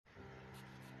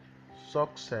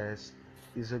Success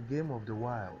is a game of the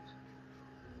wild.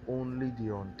 Only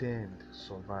the untamed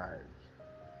survive.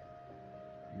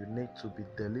 You need to be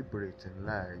deliberate in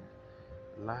life.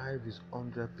 Life is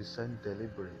 100%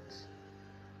 deliberate.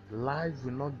 Life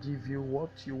will not give you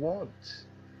what you want.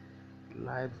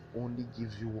 Life only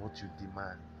gives you what you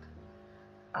demand.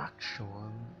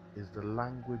 Action is the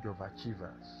language of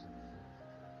achievers.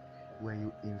 When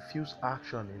you infuse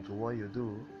action into what you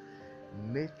do,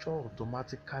 nature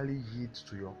automatically yields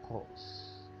to your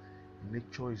cause.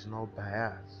 Nature is not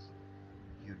biased.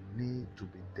 You need to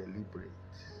be deliberate.